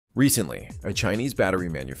Recently, a Chinese battery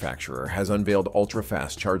manufacturer has unveiled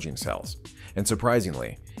ultra-fast charging cells, and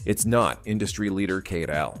surprisingly, it's not industry leader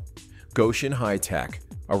CATL. Gotion High-Tech,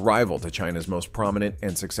 a rival to China's most prominent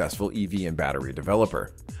and successful EV and battery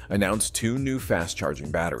developer, announced two new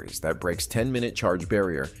fast-charging batteries that breaks 10-minute charge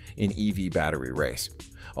barrier in EV battery race,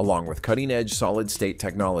 along with cutting-edge solid-state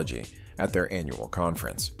technology at their annual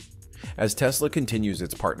conference. As Tesla continues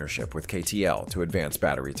its partnership with CATL to advance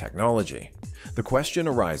battery technology, the question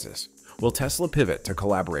arises, will Tesla pivot to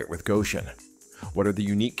collaborate with Gotion? What are the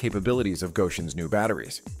unique capabilities of Gotion's new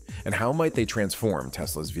batteries? And how might they transform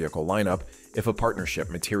Tesla's vehicle lineup if a partnership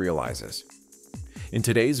materializes? In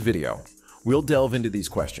today's video, we'll delve into these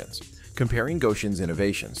questions, comparing Gotion's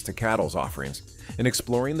innovations to CATL's offerings and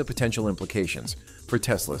exploring the potential implications for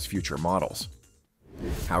Tesla's future models.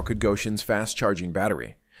 How could Gotion's fast-charging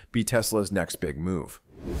battery be Tesla's next big move?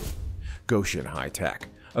 Gotion High-Tech,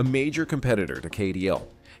 a major competitor to CATL,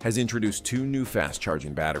 has introduced two new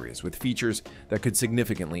fast-charging batteries with features that could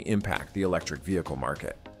significantly impact the electric vehicle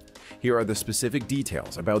market. Here are the specific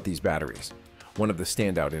details about these batteries. One of the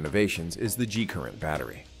standout innovations is the G-Current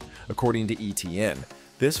battery. According to ETN,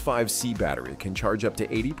 this 5C battery can charge up to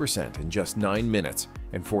 80% in just 9 minutes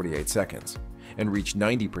and 48 seconds, and reach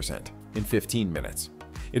 90% in 15 minutes.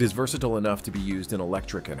 It is versatile enough to be used in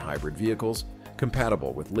electric and hybrid vehicles,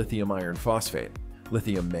 compatible with lithium iron phosphate,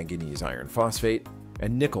 lithium manganese iron phosphate,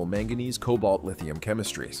 and nickel manganese cobalt lithium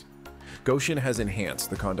chemistries. Gotion has enhanced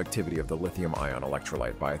the conductivity of the lithium-ion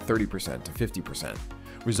electrolyte by 30% to 50%,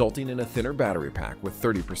 resulting in a thinner battery pack with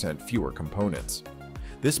 30% fewer components.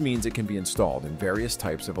 This means it can be installed in various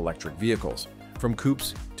types of electric vehicles, from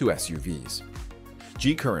coupes to SUVs.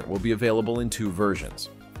 G-Current will be available in two versions.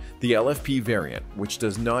 The LFP variant, which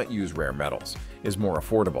does not use rare metals, is more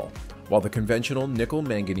affordable, while the conventional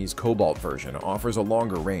nickel-manganese cobalt version offers a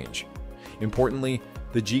longer range. Importantly,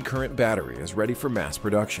 the G-Current battery is ready for mass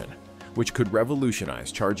production, which could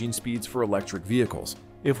revolutionize charging speeds for electric vehicles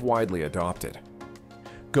if widely adopted.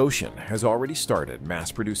 Gotion has already started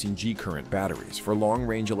mass-producing G-Current batteries for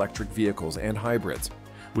long-range electric vehicles and hybrids,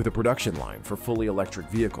 with a production line for fully electric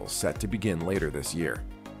vehicles set to begin later this year.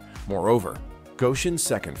 Moreover, Gotion's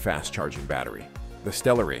second fast-charging battery, the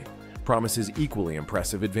Stellary, promises equally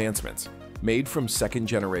impressive advancements, made from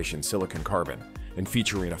second-generation silicon carbon and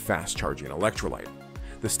featuring a fast-charging electrolyte.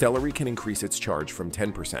 The Stellary can increase its charge from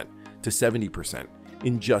 10% to 70%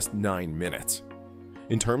 in just 9 minutes.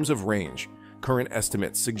 In terms of range, current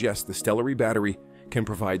estimates suggest the Stellary battery can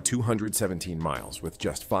provide 217 miles with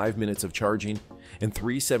just 5 minutes of charging and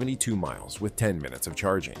 372 miles with 10 minutes of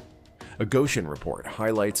charging. A Gotion report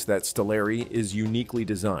highlights that Stellary is uniquely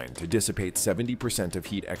designed to dissipate 70% of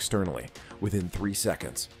heat externally within 3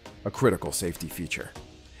 seconds, a critical safety feature.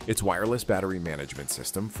 Its wireless battery management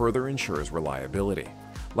system further ensures reliability.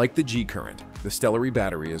 Like the G-Current, the Stellary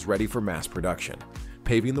battery is ready for mass production,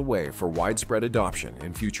 paving the way for widespread adoption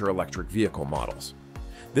in future electric vehicle models.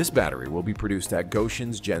 This battery will be produced at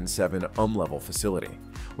Gotion's Gen 7 level facility,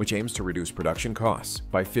 which aims to reduce production costs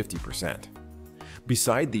by 50%.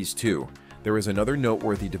 Beside these two, there is another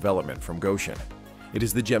noteworthy development from Gotion. It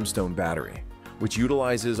is the Gemstone battery, which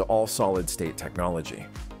utilizes all-solid-state technology.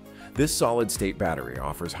 This solid-state battery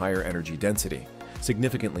offers higher energy density,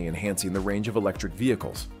 significantly enhancing the range of electric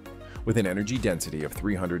vehicles. With an energy density of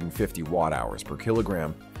 350 watt-hours per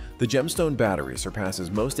kilogram, the Gemstone battery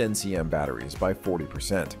surpasses most NCM batteries by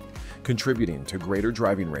 40%, contributing to greater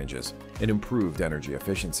driving ranges and improved energy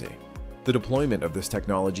efficiency. The deployment of this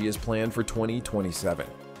technology is planned for 2027,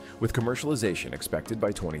 with commercialization expected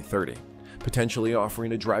by 2030, potentially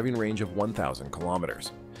offering a driving range of 1,000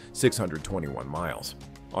 kilometers, 621 miles,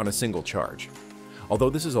 on a single charge.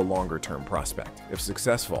 Although this is a longer-term prospect, if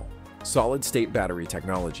successful, solid-state battery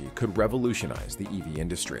technology could revolutionize the EV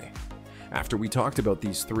industry. After we talked about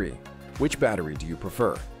these three, which battery do you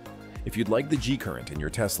prefer? If you'd like the G-Current in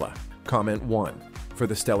your Tesla, comment 1. For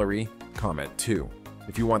the Stellary, comment 2.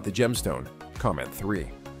 If you want the Gemstone, comment 3.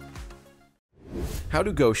 How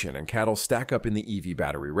do Gotion and CATL stack up in the EV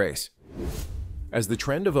battery race? As the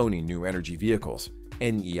trend of owning new energy vehicles,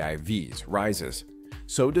 NEIVs, rises,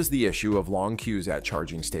 so does the issue of long queues at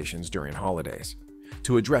charging stations during holidays.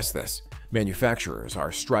 To address this, manufacturers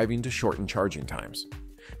are striving to shorten charging times.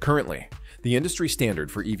 Currently, the industry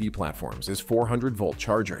standard for EV platforms is 400-volt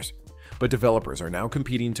chargers, but developers are now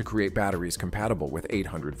competing to create batteries compatible with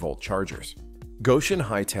 800-volt chargers. Gotion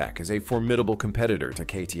High-Tech is a formidable competitor to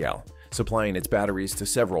CATL, supplying its batteries to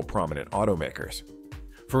several prominent automakers.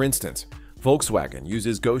 For instance, Volkswagen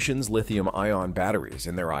uses Gotion's lithium-ion batteries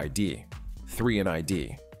in their ID, 3 and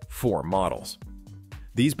ID, 4 models.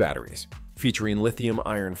 These batteries, featuring lithium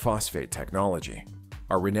iron phosphate technology,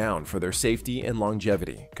 are renowned for their safety and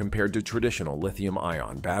longevity compared to traditional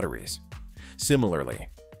lithium-ion batteries. Similarly,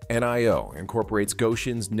 NIO incorporates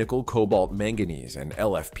Gotion's nickel, cobalt, manganese, and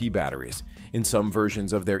LFP batteries in some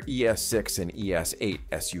versions of their ES6 and ES8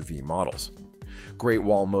 SUV models. Great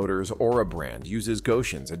Wall Motors' Aura brand uses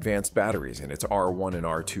Gotion's advanced batteries in its R1 and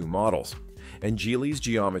R2 models, and Geely's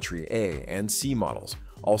Geometry A and C models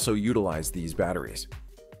also utilize these batteries.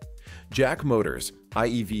 Jack Motors'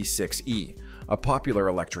 IEV6E, a popular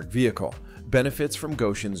electric vehicle, benefits from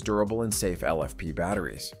Gotion's durable and safe LFP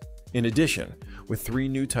batteries. In addition, with 3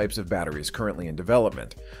 new types of batteries currently in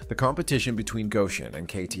development, the competition between Gotion and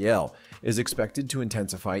CATL is expected to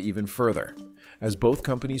intensify even further, as both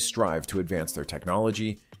companies strive to advance their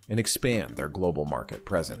technology and expand their global market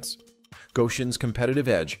presence. Gotion's competitive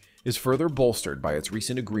edge is further bolstered by its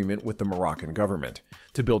recent agreement with the Moroccan government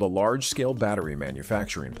to build a large-scale battery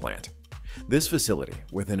manufacturing plant. This facility,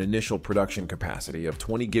 with an initial production capacity of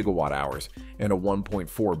 20 gigawatt-hours and a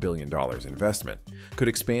 $1.4 billion investment, could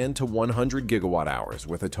expand to 100 gigawatt-hours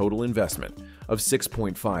with a total investment of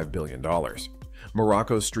 $6.5 billion.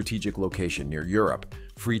 Morocco's strategic location near Europe,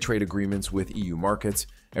 free trade agreements with EU markets,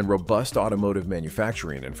 and robust automotive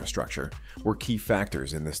manufacturing infrastructure were key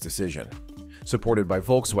factors in this decision. Supported by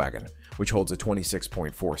Volkswagen, which holds a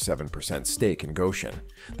 26.47% stake in Gotion,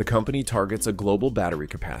 the company targets a global battery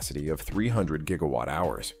capacity of 300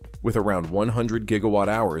 gigawatt-hours, with around 100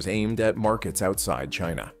 gigawatt-hours aimed at markets outside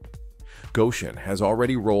China. Gotion has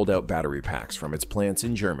already rolled out battery packs from its plants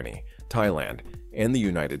in Germany, Thailand, and the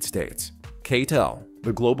United States. CATL,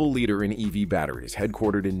 the global leader in EV batteries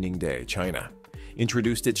headquartered in Ningde, China,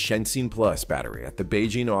 introduced its Shenzhen Plus battery at the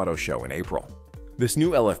Beijing Auto Show in April. This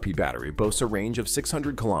new LFP battery boasts a range of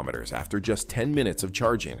 600 kilometers after just 10 minutes of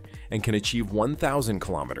charging and can achieve 1,000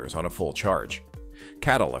 kilometers on a full charge.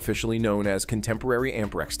 CATL, officially known as Contemporary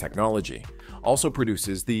Amperex Technology, also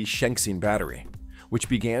produces the Shenzhen battery, which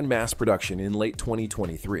began mass production in late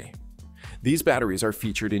 2023. These batteries are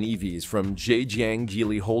featured in EVs from Zhejiang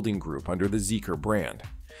Geely Holding Group under the Zeekr brand,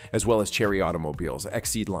 as well as Chery Automobile's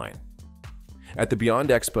Exceed line. At the Beyond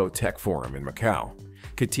Expo Tech Forum in Macau,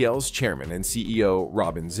 CATL's chairman and CEO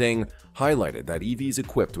Robin Zeng highlighted that EVs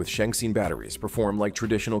equipped with Shenzhen batteries perform like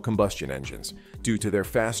traditional combustion engines due to their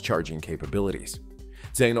fast charging capabilities.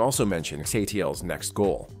 Zeng also mentioned CATL's next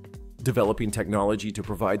goal, developing technology to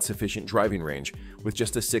provide sufficient driving range with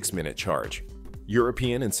just a 6-minute charge.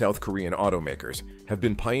 European and South Korean automakers have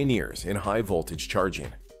been pioneers in high-voltage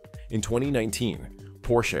charging. In 2019,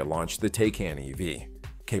 Porsche launched the Taycan EV,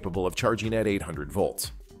 capable of charging at 800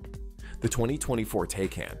 volts. The 2024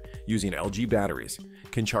 Taycan, using LG batteries,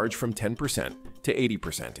 can charge from 10% to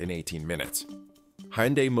 80% in 18 minutes.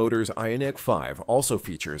 Hyundai Motors' Ioniq 5 also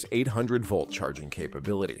features 800-volt charging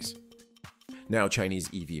capabilities. Now Chinese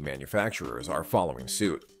EV manufacturers are following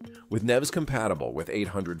suit, with NEVs compatible with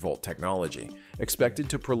 800-volt technology expected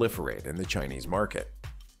to proliferate in the Chinese market.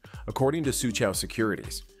 According to Suqiao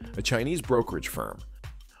Securities, a Chinese brokerage firm,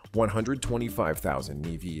 125,000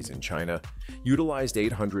 EVs in China utilized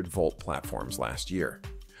 800-volt platforms last year,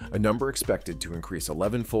 a number expected to increase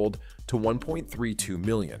 11-fold to 1.32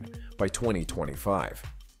 million by 2025.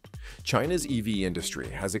 China's EV industry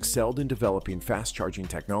has excelled in developing fast-charging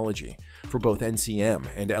technology for both NCM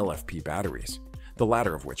and LFP batteries, the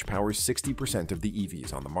latter of which powers 60% of the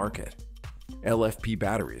EVs on the market. LFP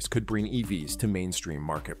batteries could bring EVs to mainstream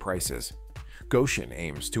market prices. Gotion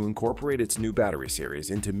aims to incorporate its new battery series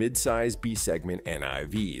into mid-size B-segment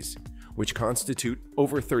NIVs, which constitute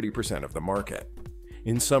over 30% of the market.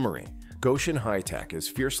 In summary, Gotion High-Tech is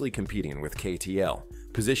fiercely competing with CATL,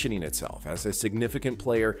 positioning itself as a significant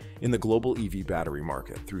player in the global EV battery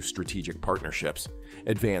market through strategic partnerships,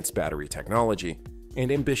 advanced battery technology,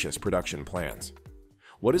 and ambitious production plans.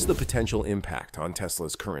 What is the potential impact on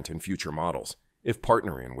Tesla's current and future models if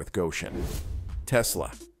partnering with Gotion?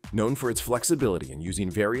 Tesla, known for its flexibility in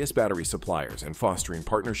using various battery suppliers and fostering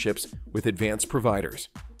partnerships with advanced providers,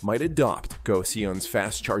 might adopt Gotion's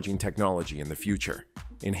fast-charging technology in the future,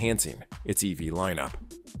 enhancing its EV lineup.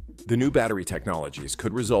 The new battery technologies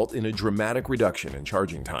could result in a dramatic reduction in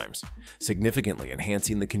charging times, significantly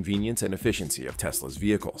enhancing the convenience and efficiency of Tesla's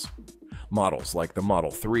vehicles. Models like the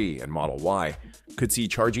Model 3 and Model Y could see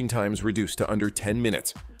charging times reduced to under 10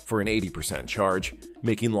 minutes for an 80% charge,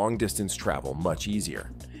 making long-distance travel much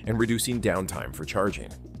easier and reducing downtime for charging.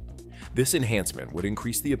 This enhancement would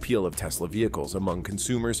increase the appeal of Tesla vehicles among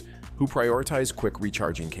consumers who prioritize quick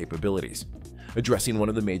recharging capabilities, addressing one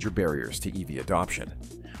of the major barriers to EV adoption: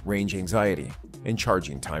 range anxiety and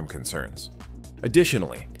charging time concerns.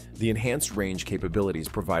 Additionally, the enhanced range capabilities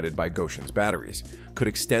provided by Gotion's batteries could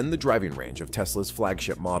extend the driving range of Tesla's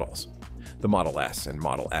flagship models. The Model S and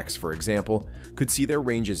Model X, for example, could see their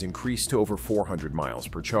ranges increase to over 400 miles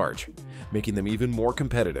per charge, making them even more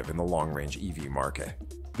competitive in the long-range EV market.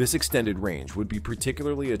 This extended range would be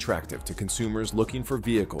particularly attractive to consumers looking for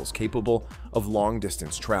vehicles capable of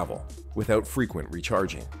long-distance travel without frequent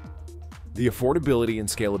recharging. The affordability and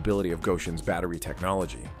scalability of Gotion's battery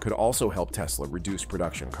technology could also help Tesla reduce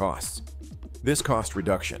production costs. This cost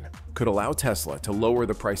reduction could allow Tesla to lower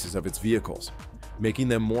the prices of its vehicles, making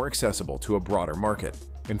them more accessible to a broader market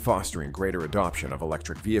and fostering greater adoption of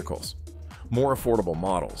electric vehicles. More affordable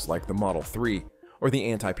models like the Model 3 or the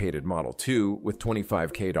anti-pated Model 2 with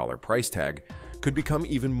 $25K price tag could become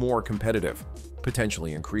even more competitive,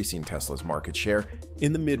 potentially increasing Tesla's market share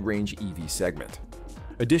in the mid-range EV segment.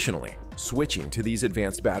 Additionally, switching to these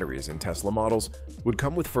advanced batteries in Tesla models would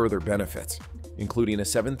come with further benefits, including a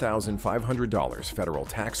 $7,500 federal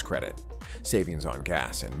tax credit, savings on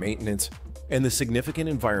gas and maintenance, and the significant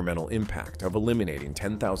environmental impact of eliminating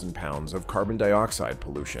 10,000 pounds of carbon dioxide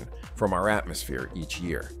pollution from our atmosphere each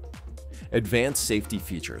year. Advanced safety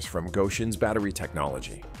features from Gotion's battery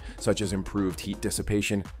technology, such as improved heat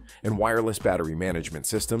dissipation and wireless battery management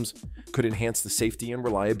systems, could enhance the safety and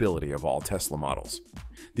reliability of all Tesla models.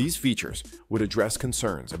 These features would address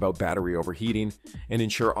concerns about battery overheating and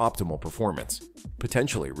ensure optimal performance,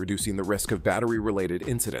 potentially reducing the risk of battery-related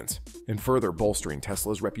incidents and further bolstering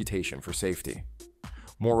Tesla's reputation for safety.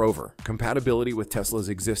 Moreover, compatibility with Tesla's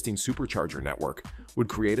existing supercharger network would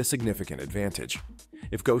create a significant advantage.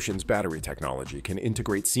 If Gotion's battery technology can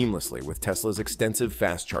integrate seamlessly with Tesla's extensive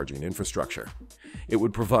fast-charging infrastructure, it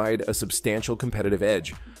would provide a substantial competitive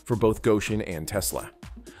edge for both Gotion and Tesla,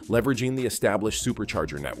 leveraging the established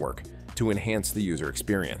supercharger network to enhance the user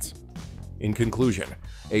experience. In conclusion,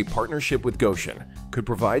 a partnership with Gotion could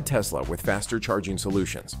provide Tesla with faster charging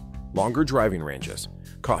solutions, longer driving ranges,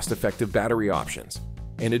 cost-effective battery options,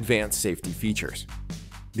 and advanced safety features.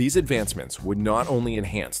 These advancements would not only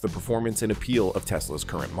enhance the performance and appeal of Tesla's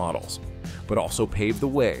current models, but also pave the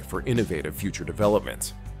way for innovative future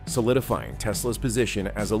developments, solidifying Tesla's position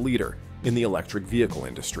as a leader in the electric vehicle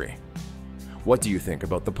industry. What do you think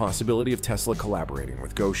about the possibility of Tesla collaborating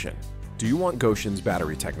with Gotion? Do you want Gotion's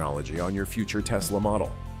battery technology on your future Tesla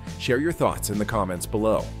model? Share your thoughts in the comments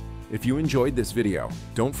below. If you enjoyed this video,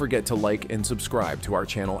 don't forget to like and subscribe to our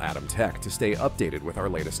channel Atom Tech to stay updated with our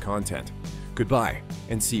latest content. Goodbye,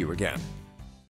 and see you again.